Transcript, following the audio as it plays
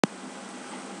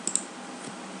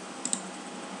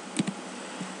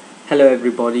Hello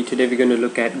everybody, today we're going to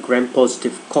look at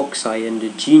gram-positive cocci, and the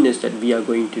genus that we are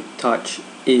going to touch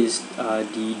is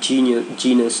the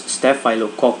genus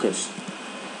Staphylococcus.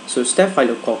 So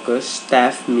Staphylococcus,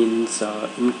 staph means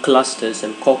in clusters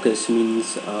and coccus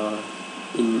means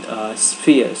in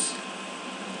spheres.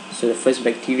 So the first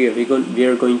bacteria we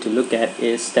are going to look at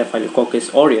is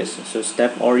Staphylococcus aureus. So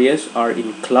Staph aureus are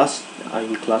in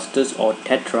clusters or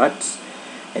tetrads,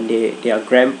 and they are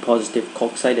gram-positive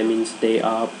cocci. That means they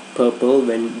are purple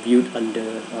when viewed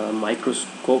under a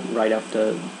microscope right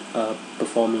after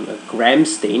performing a gram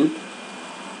stain.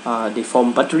 They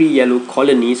form buttery yellow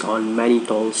colonies on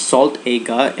mannitol salt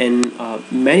agar, and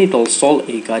mannitol salt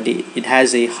agar, it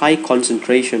has a high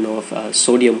concentration of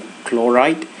sodium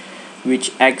chloride,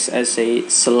 which acts as a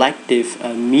selective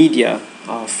media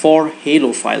for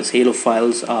halophiles.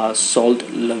 Halophiles are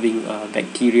salt-loving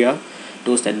bacteria,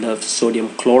 those that love sodium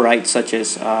chloride, such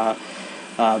as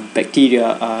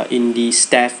bacteria in the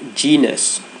Staph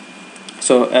genus.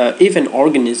 So if an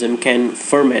organism can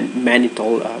ferment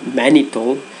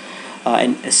mannitol,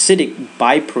 an acidic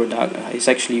byproduct is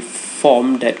actually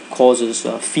formed that causes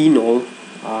phenol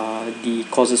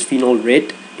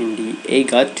red in the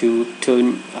agar to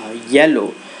turn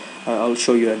yellow. I'll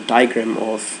show you a diagram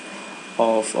of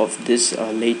this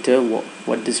later,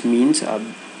 what this means,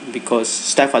 because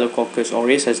Staphylococcus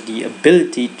aureus has the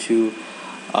ability to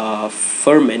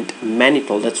ferment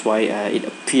mannitol. That's why it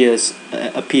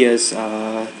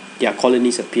their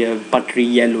colonies appear buttery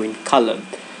yellow in color,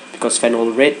 because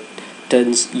phenol red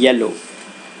turns yellow.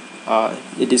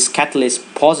 It is catalase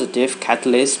positive.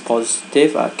 Catalase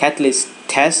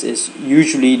test is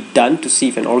usually done to see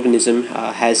if an organism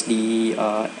has the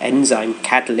enzyme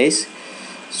catalase.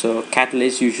 So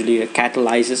catalase usually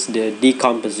catalyzes the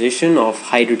decomposition of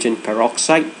hydrogen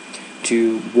peroxide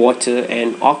to water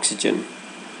and oxygen,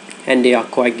 and they are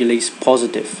coagulase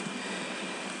positive.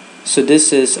 So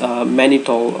this is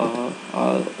mannitol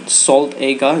salt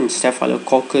agar and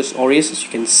Staphylococcus aureus. As you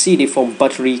can see, they form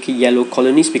buttery yellow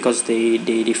colonies because they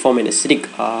form an acidic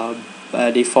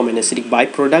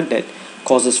byproduct that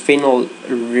causes phenol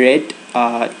red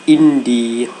in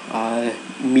the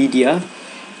media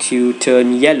to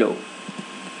turn yellow.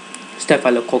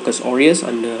 Staphylococcus aureus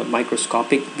under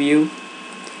microscopic view.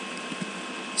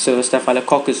 So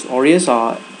Staphylococcus aureus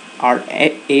are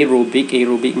aerobic,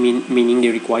 meaning they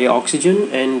require oxygen,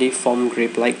 and they form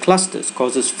grape-like clusters.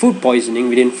 Causes food poisoning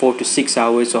within 4 to 6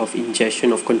 hours of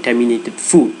ingestion of contaminated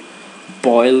food.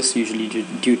 Boils usually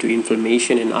due to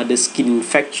inflammation and other skin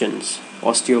infections.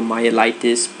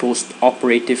 Osteomyelitis,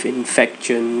 post-operative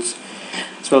infections,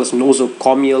 as well as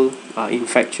nosocomial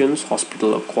infections,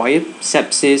 hospital-acquired,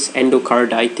 sepsis,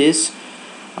 endocarditis,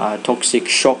 toxic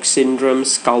shock syndrome,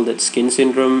 scalded skin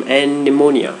syndrome, and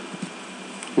pneumonia.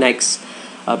 Next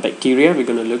bacteria we're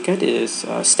going to look at is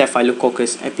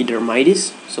Staphylococcus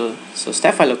epidermidis. So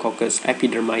Staphylococcus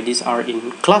epidermidis are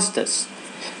in clusters.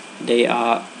 They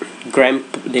are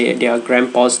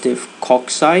gram-positive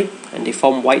cocci, and they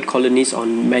form white colonies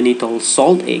on mannitol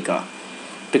salt agar.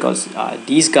 Because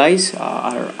these guys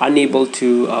are unable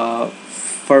to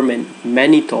ferment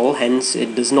mannitol, hence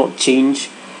it does not change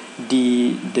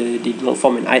they do not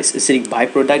form an acidic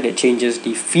byproduct that changes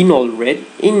the phenol red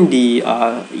in the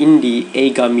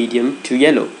agar medium to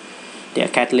yellow. They are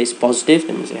catalase positive,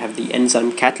 that means they have the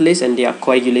enzyme catalase, and they are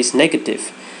coagulase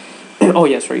negative.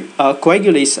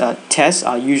 Coagulase tests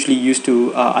are usually used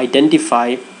to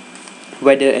identify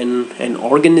whether an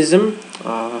organism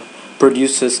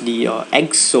produces the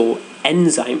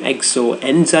exoenzyme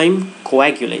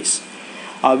coagulase,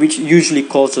 which usually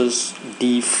causes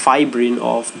the fibrin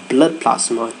of blood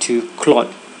plasma to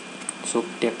clot. So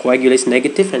they are coagulase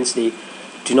negative, hence they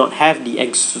do not have the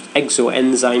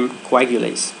exoenzyme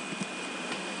coagulase.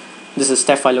 This is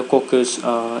Staphylococcus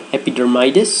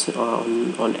epidermidis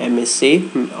on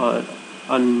MSA,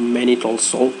 on mannitol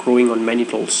salt, growing on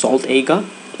mannitol salt agar.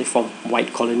 They form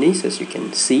white colonies, as you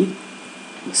can see.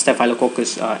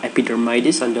 Staphylococcus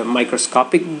epidermidis under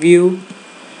microscopic view.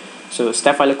 So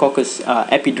Staphylococcus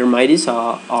epidermidis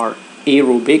are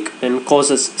aerobic and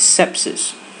causes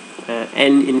sepsis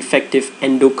and infective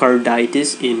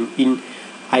endocarditis in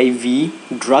IV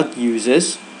drug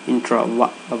users,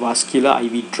 intravascular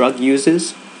IV drug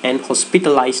users, and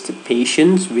hospitalized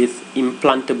patients with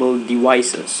implantable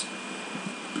devices.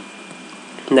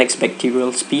 Next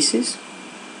bacterial species,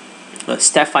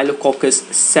 Staphylococcus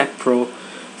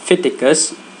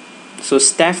saphrophyticus. So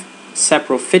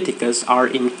saphrophyticus are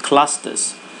in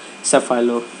clusters.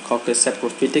 Staphylococcus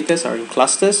saphrophyticus are in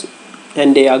clusters,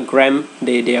 and they are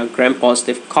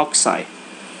gram-positive cocci.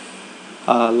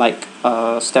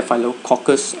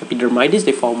 Staphylococcus epidermidis,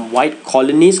 they form white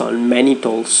colonies on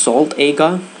mannitol salt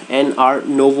agar and are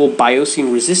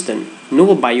novobiosine resistant.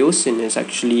 Novobiosine is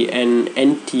actually an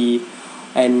antibiotic,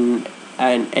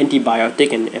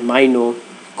 an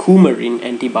aminocoumarin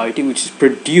antibiotic, which is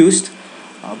produced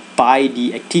by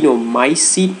the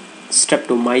actinomycete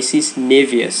Streptomyces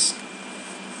nevis.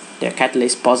 They are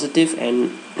catalase positive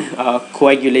and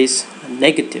coagulase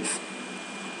negative.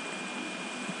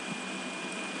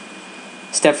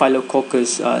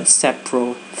 Staphylococcus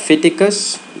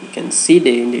saphrophyticus, you can see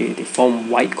they form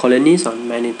white colonies on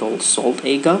mannitol salt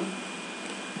agar.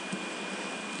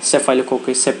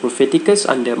 Staphylococcus saprophyticus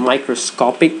under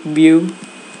microscopic view.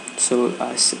 So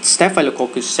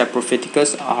Staphylococcus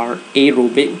saprophyticus are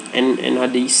aerobic and are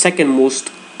the second most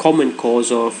common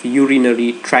cause of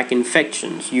urinary tract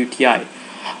infections, UTI,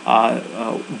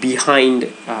 behind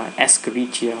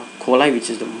Escherichia coli, which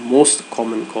is the most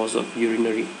common cause of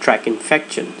urinary tract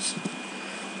infections.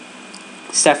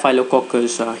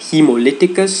 Staphylococcus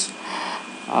haemolyticus.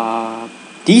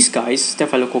 These guys,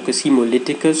 Staphylococcus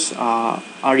haemolyticus,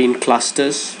 are in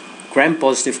clusters,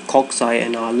 gram-positive cocci,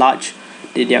 and are large.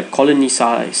 Their colony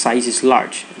size is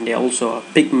large, and they are also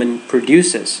pigment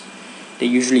producers. They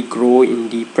usually grow in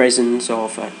the presence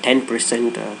of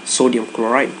 10% sodium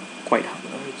chloride,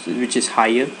 which is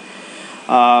higher,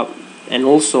 and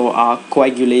also are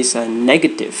coagulase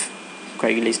negative.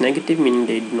 Coagulase negative meaning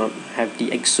they do not have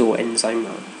the exoenzyme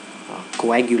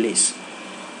coagulase.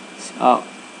 A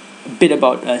bit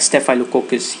about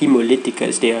Staphylococcus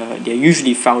haemolyticus. They are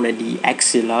usually found at the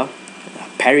axilla,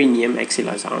 perineum,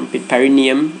 axilla is armpit,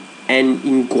 perineum, and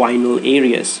inguinal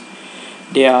areas.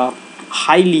 They are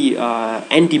highly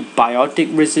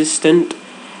antibiotic resistant,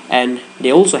 and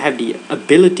they also have the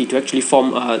ability to actually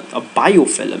form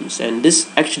biofilms, and this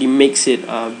actually makes it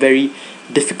very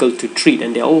difficult to treat,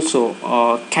 and they're also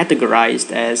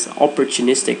categorized as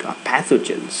opportunistic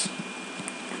pathogens.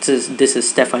 This is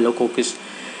Staphylococcus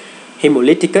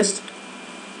haemolyticus.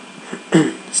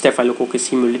 Staphylococcus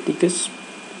haemolyticus.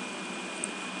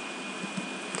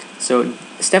 So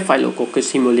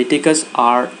Staphylococcus haemolyticus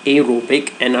are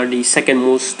aerobic and are the second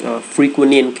most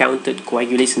frequently encountered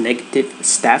coagulase negative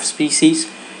staph species,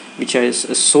 which is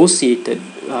associated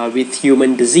with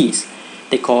human disease.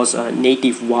 They cause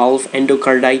native valve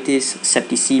endocarditis,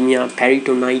 septicemia,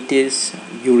 peritonitis,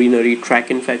 urinary tract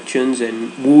infections,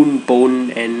 and wound, bone,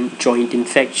 and joint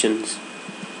infections.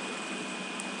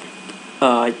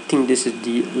 I think this is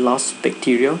the last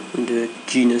bacteria in the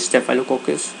genus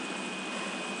Staphylococcus.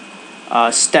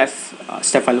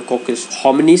 Staphylococcus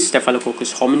hominis.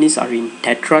 Staphylococcus hominis are in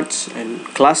tetrads and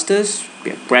clusters.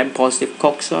 We have gram-positive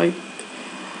cocci.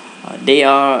 They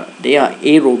are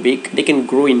aerobic. They can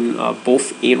grow in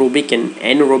both aerobic and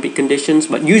anaerobic conditions,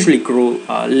 but usually grow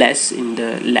less in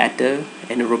the latter,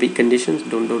 anaerobic conditions.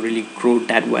 Don't really grow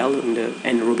that well in the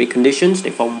anaerobic conditions.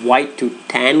 They form white to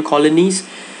tan colonies,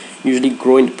 usually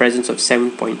grow in the presence of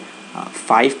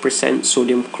 7.5%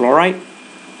 sodium chloride.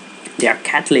 They are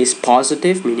catalase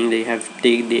positive, meaning they have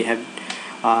the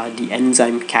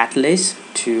enzyme catalase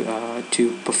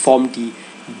to perform the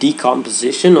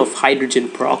decomposition of hydrogen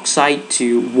peroxide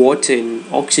to water and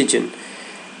oxygen.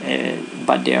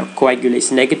 But they are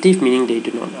coagulase negative, meaning they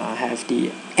do not have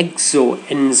the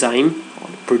exoenzyme, or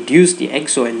produce the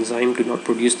exoenzyme, do not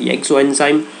produce the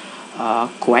exoenzyme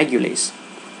coagulase.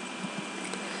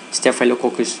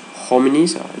 Staphylococcus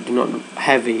hominis do not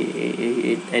have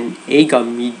an agar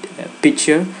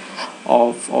picture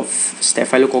of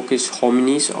Staphylococcus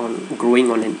hominis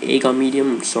growing on an agar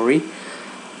medium. I'm sorry.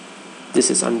 This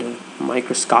is under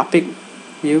microscopic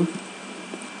view.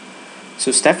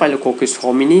 So Staphylococcus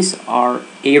hominis are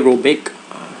aerobic.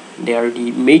 They are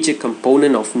the major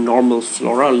component of normal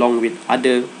flora along with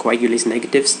other coagulase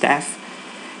negative staph.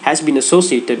 Has been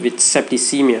associated with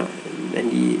septicemia,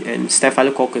 and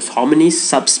Staphylococcus hominis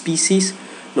subspecies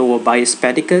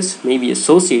Novobiospedicus may be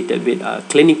associated with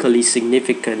clinically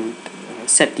significant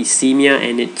septicemia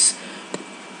and its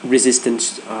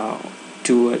resistance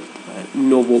to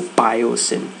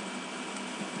novobiosine.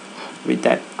 With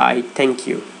that, I thank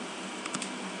you.